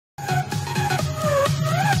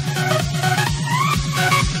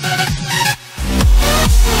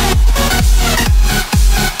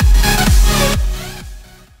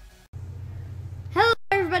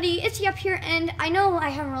I know I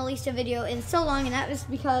haven't released a video in so long, and that was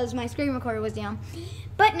because my screen recorder was down.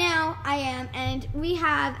 But now I am, and we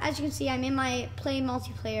have, as you can see, I'm in my play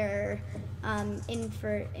multiplayer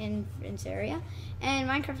in this area, and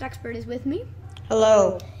Minecraft Expert is with me.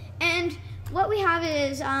 Hello. And what we have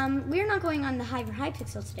is, we're not going on the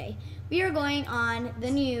Hypixel today. We are going on the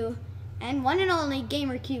new and one and only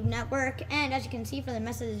GamerCube network. And as you can see from the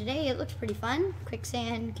message today, it looks pretty fun.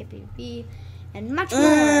 Quicksand, PvP, and much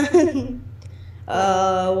more.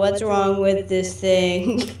 What's wrong with this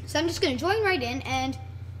thing? So I'm just going to join right in, and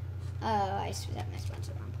I set my spawn to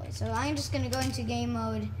the wrong place. So I'm just going to go into game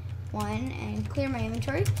mode 1 and clear my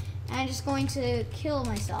inventory. And I'm just going to kill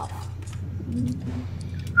myself.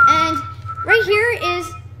 And right here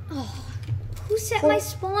is, oh, who set my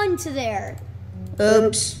spawn to there?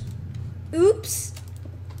 Oops. Oops.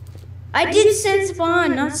 I did set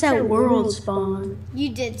spawn, not set world spawn. You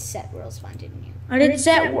did set world spawn, didn't you? I did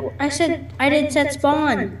set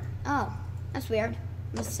spawn. Oh, that's weird.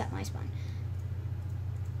 Must set my spawn.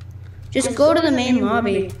 Just go to the main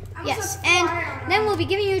lobby. Yes, and then we'll be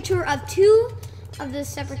giving you a tour of 2 of the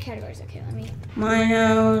separate categories. Okay, let me. My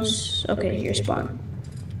house. Okay, your spawn.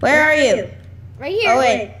 Where are you? Right here. Oh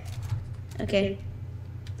wait. Okay.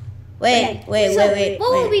 Wait. What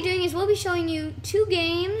we'll be doing is we'll be showing you 2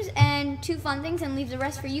 games and 2 fun things, and leave the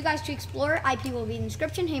rest for you guys to explore. IP will be in the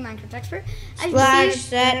description. Hey, Minecraft Expert. Slash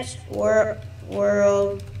set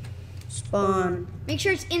world spawn. Make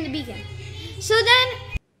sure it's in the beacon. So then.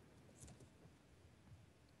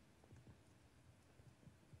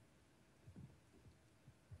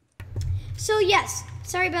 So yes,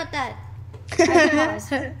 sorry about that.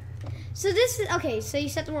 So this is okay. So you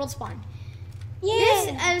set the world spawn.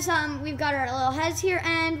 Yeah. This is we've got our little heads here,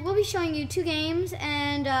 and we'll be showing you 2 games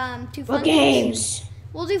and 2 fun things.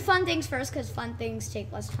 We'll do fun things first because fun things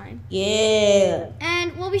take less time. Yeah.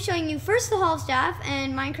 And we'll be showing you first the hall of staff,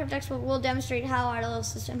 and Minecraft Expert will demonstrate how our little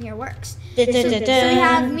system here works. So we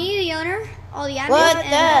have me, the owner, all the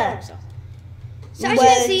admins, and so as you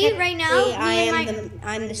can see right now,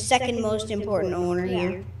 I'm the second most important owner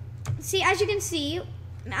here. See, as you can see,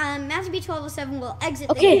 Matthew B1207 will exit.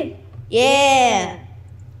 Okay. Yeah.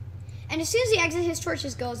 And as soon as he exits, his torch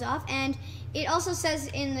just goes off, and it also says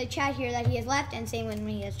in the chat here that he has left, and same when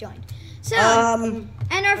he has joined. So,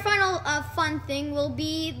 and our final fun thing will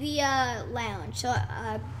be the lounge. So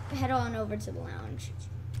head on over to the lounge.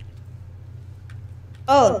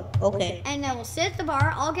 Oh, okay. And then we'll sit at the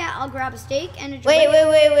bar. I'll grab a steak and a drink.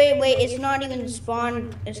 Wait. It's not even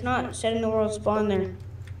spawn. It's not setting the world spawn there.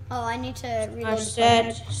 Oh, I need to reload the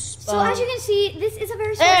spawn. So as you can see, this is a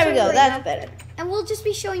very small There we go. right That's now. better. And we'll just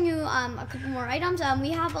be showing you a couple more items. We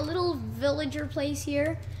have a little villager place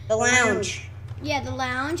here. The lounge. Yeah, the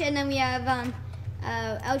lounge, and then we have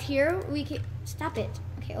out here we can stop it.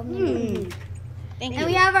 Okay, open it. Thank you. And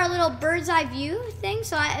we have our little bird's eye view thing.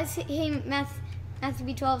 So hey, Matthew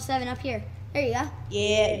B1207 up here. There you go.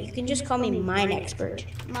 Yeah, you can just call me Mine Expert.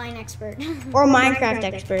 Mine Expert. Or Minecraft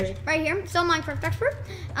Expert. Right here. So Minecraft Expert.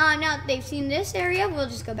 Now that they've seen this area, we'll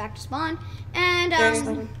just go back to spawn. And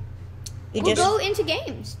we'll go into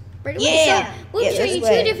games. Right away. Yeah. So we'll show you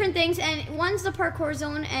 2 different things. And one's the parkour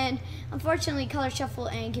zone. And unfortunately, Color Shuffle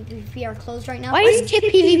and PvP are closed right now. Why is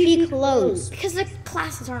PvP closed? Because the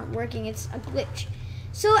classes aren't working. It's a glitch.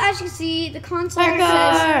 So as you can see, the console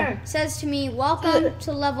says to me, welcome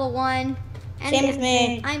to level 1. And same as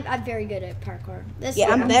me. I'm very good at parkour.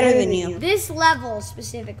 I'm better than you. This level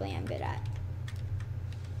specifically, I'm good at.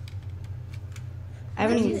 I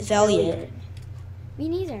haven't even fell yet. Me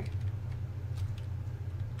neither.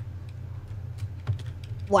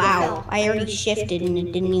 Wow, I already shifted and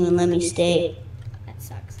it didn't even let me stay. That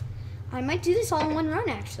sucks. I might do this all in one run,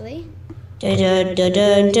 actually. Dun, dun, dun,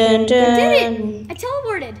 dun, I dun, did it! I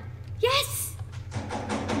teleported. Yes!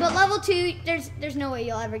 But level 2, there's no way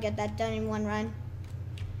you'll ever get that done in one run.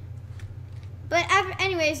 But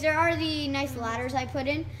anyways, there are the nice ladders I put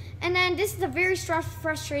in. And then this is a very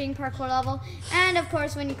frustrating parkour level. And of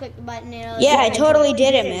course, when you click the button, it'll... Yeah, I totally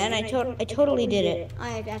did it, man. I totally did it.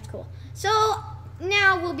 Alright, that's cool. So,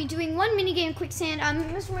 now we'll be doing 1 mini game quicksand.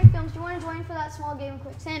 Mr. White Films, do you want to join for that small game of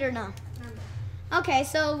quicksand or no? Okay,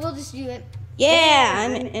 so we'll just do it. Yeah,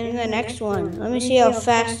 I'm in the next one. Let me see how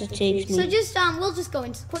fast it takes me. So just we'll just go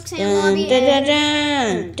into the quicksand Dun, lobby. dun,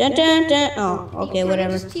 dun, dun, dun, dun. Oh, okay,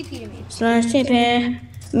 whatever. Just TP to me. Slash TP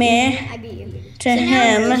me I beat you. to So now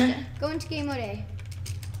him. just go into game mode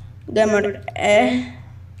A.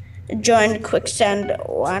 Join quicksand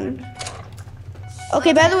 1.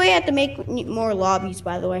 Okay, by the way, I have to make more lobbies,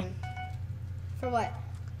 by the way. For what?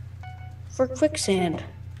 For quicksand.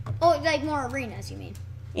 Oh, like more arenas, you mean?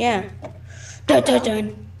 Yeah. Dun dun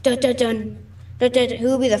dun dun dun dun Who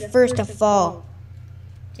will be the first to fall?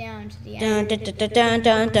 Down to the Dun, end. dun, dun, dun, dun,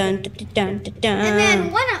 dun, dun, dun, dun, dun. And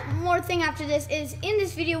then one more thing after this is in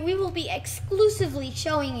this video we will be exclusively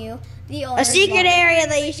showing you the owner's A secret lobby. area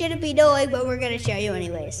that you shouldn't be knowing, but we're gonna show you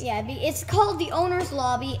anyways. Yeah, it's called the owner's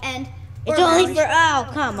lobby, and It's only for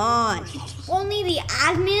come on. only the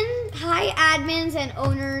high admins and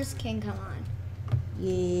owners can come on.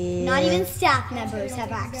 Yeah. Not even staff members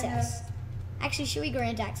have access. Actually, should we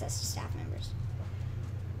grant access to staff members?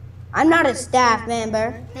 I'm not a staff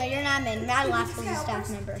member. No, you're not an admin. BattleAxel is a staff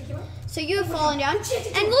member. So you have fallen down,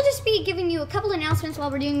 and we'll just be giving you a couple announcements while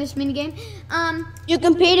we're doing this minigame. You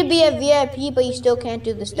can pay to be a VIP, but you still can't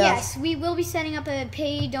do the stuff. Yes, we will be setting up a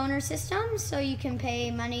pay donor system, so you can pay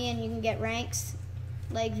money and you can get ranks,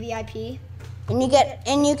 like VIP. And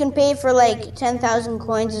you can pay for like 10,000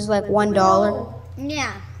 coins is like $1.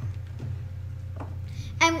 Yeah.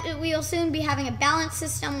 And we will soon be having a balance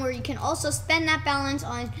system where you can also spend that balance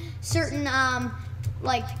on certain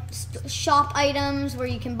like shop items where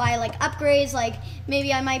you can buy like upgrades. Like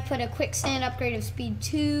maybe I might put a quick stand upgrade of speed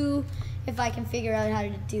 2 if I can figure out how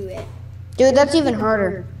to do it. Dude, that's even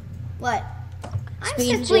harder. What? I'm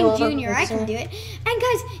Speed Sibling 2, Junior. I can do it. And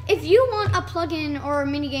guys, if you want a plugin or a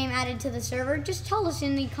minigame added to the server, just tell us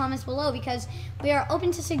in the comments below because we are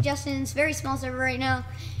open to suggestions. Very small server right now.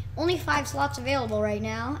 Only 5 slots available right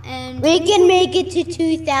now, and We can make it to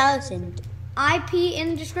 2,000. IP in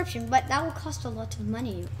the description, but that will cost a lot of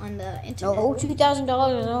money on the internet. No,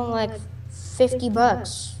 $2,000 is only like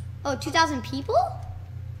 $50. Oh, 2,000 people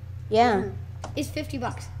Yeah, is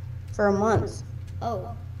 $50. for a month.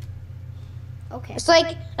 Oh, okay. It's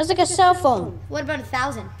like a cell phone. What about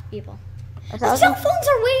 1,000 people? A Cell thousand phones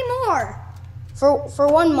are way more. for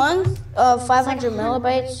 1 month of 500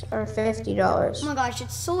 megabytes or Oh $50. my gosh,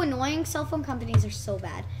 it's so annoying. Cell phone companies are so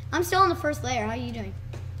bad. I'm still on the first layer. How are you doing?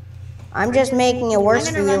 I'm just making it worse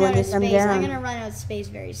I'm for gonna you run when out you of come space. I'm down. gonna run out of space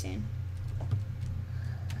very soon.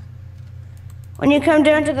 When you come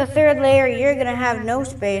down to the 3rd layer, you're gonna have no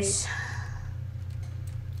space.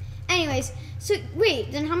 Anyways, so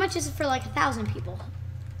wait, then how much is it for like 1,000 people?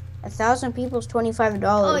 1,000 people is $25.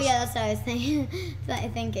 Oh yeah, that's what I was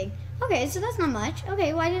thinking. Okay, so that's not much.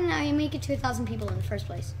 Okay, why didn't I make it to 1,000 people in the first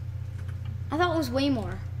place? I thought it was way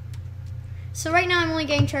more. So right now I'm only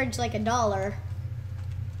getting charged like $1.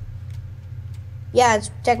 Yeah, it's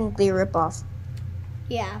technically a ripoff.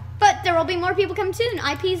 Yeah, but there will be more people coming soon.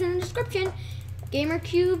 IP's in the description.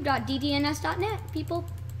 GamerCube.ddns.net, people.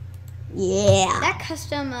 Yeah. That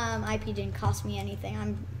custom IP didn't cost me anything.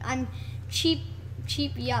 I'm cheap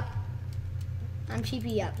yup. I'm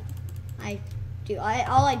cheapy yup.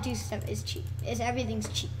 All I do stuff is cheap. Everything's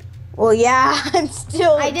cheap. Well, yeah, I'm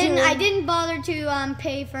still. I didn't bother to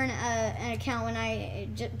pay for an account when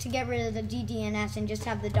to get rid of the DDNS and just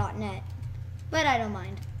have the .net, but I don't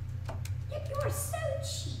mind. You are so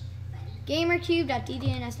cheap.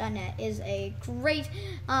 GamerCube.ddns.net is a great.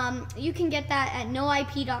 You can get that at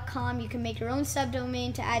noip.com. You can make your own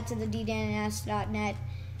subdomain to add to the DDNS.net.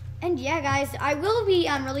 And yeah, guys, I will be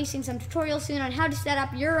releasing some tutorials soon on how to set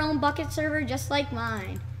up your own bucket server just like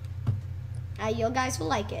mine. You guys will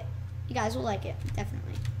like it. You guys will like it,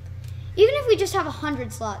 definitely. Even if we just have a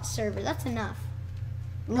 100 slot server, that's enough.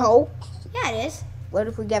 No. Yeah, it is. What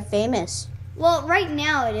if we get famous? Well, right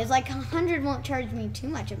now it is. Like 100 won't charge me too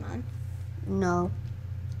much a month. No.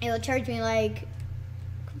 It will charge me like.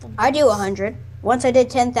 I do 100. Once I did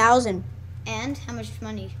 10,000. And how much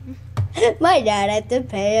money? My dad had to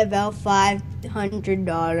pay about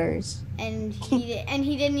 $500. And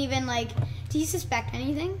he didn't even like. Did he suspect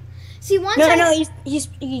anything? See, once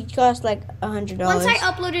he cost like $100. Once I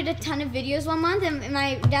uploaded a ton of videos one month, and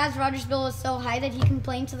my dad's Rogers bill was so high that he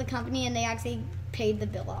complained to the company, and they actually paid the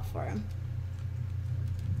bill off for him.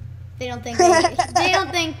 They don't think they don't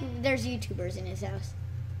think there's YouTubers in his house.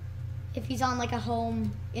 If he's on like a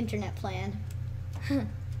home internet plan.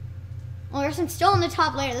 Well, I'm still on the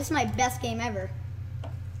top layer. This is my best game ever.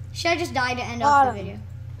 Should I just die to end off the video?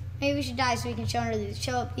 Maybe we should die so we can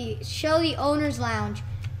show the owner's lounge.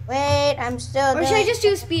 Wait, I'm still. Or should I just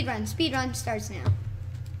do a speed run? Speed run starts now.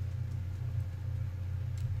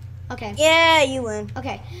 Okay. Yeah, you win.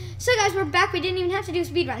 Okay. So guys, we're back. We didn't even have to do a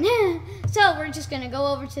speed run. So we're just gonna go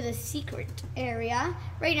over to the secret area.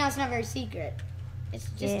 Right now it's not very secret. It's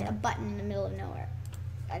just a button in the middle of nowhere.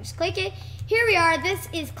 I just click it. Here we are. This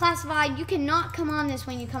is classified. You cannot come on this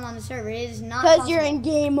when you come on the server. It is not Because you're in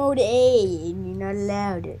game mode A and you're not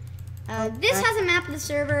allowed it. This has a map of the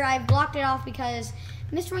server. I blocked it off because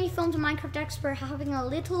Mr. Money Films and Minecraft Expert are having a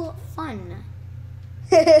little fun.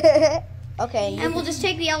 Okay. And we'll just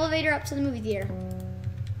take the elevator up to the movie theater.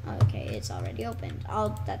 Okay, it's already opened.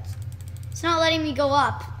 It's not letting me go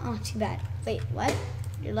up. Oh, too bad. Wait, what?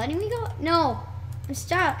 You're letting me go up? No, I'm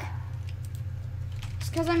stuck. It's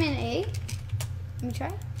because I'm in A. Let me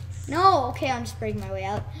try. No, okay, I'm just breaking my way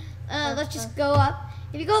out. Let's just go up.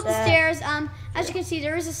 If you go up the stairs, as you can see,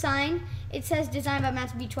 there is a sign. It says designed by Matt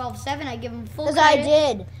B127. I give him full credit. Because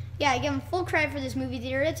I did. Yeah, I give him full credit for this movie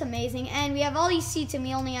theater. It's amazing. And we have all these seats and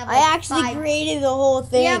we only have I actually created the whole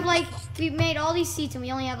thing. We made all these seats and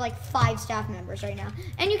we only have like 5 staff members right now.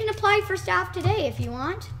 And you can apply for staff today if you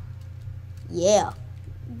want. Yeah.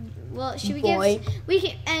 Well, should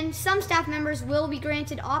we and some staff members will be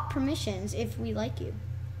granted op permissions if we like you.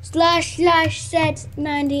 //set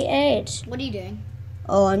 98. What are you doing?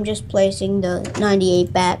 Oh, I'm just placing the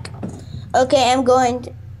 98 back. Okay, I'm going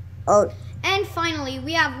to... Oh. And finally,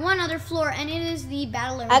 we have one other floor, and it is the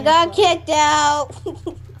battle arena. I got kicked out.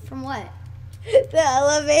 From what? The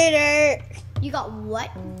elevator. You got what?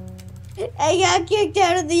 I got kicked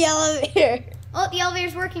out of the elevator. Oh, the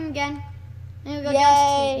elevator's working again. Then we go Yay.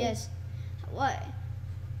 down to 2. Yes. What?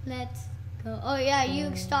 Let's go. Oh, yeah,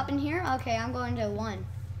 you stop in here? Okay, I'm going to 1.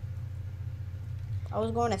 I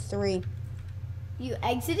was going to 3. You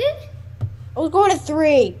exited? I was going to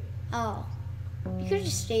 3. Oh. You could have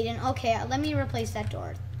just stayed in. Okay, let me replace that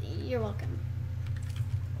door. You're welcome.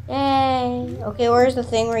 Yay. Okay, where's the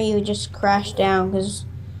thing where you just crash down? Because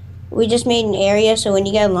we just made an area so when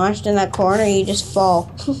you get launched in that corner, you just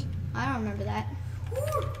fall. I don't remember that.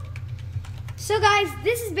 So guys,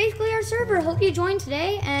 this is basically our server. Hope you joined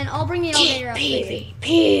today, and I'll bring the elevator up later.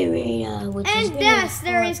 And yes,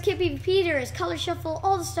 there is Kit PvP, there is Color Shuffle,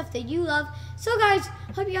 all the stuff that you love. So guys,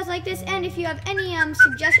 hope you guys like this, and if you have any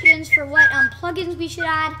suggestions for what plugins we should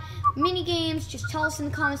add, mini games, just tell us in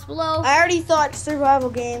the comments below. I already thought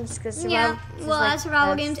survival games, because survival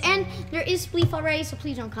survival games, and there is Spleef already, so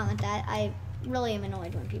please don't comment that. I really am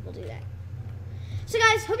annoyed when people do that. So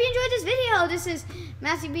guys, hope you enjoyed this video. This is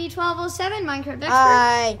Massey B1207, Minecraft Expert.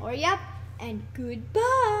 Bye. Or yep, and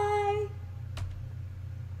goodbye.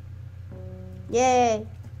 Yay.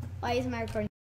 Why isn't my recording?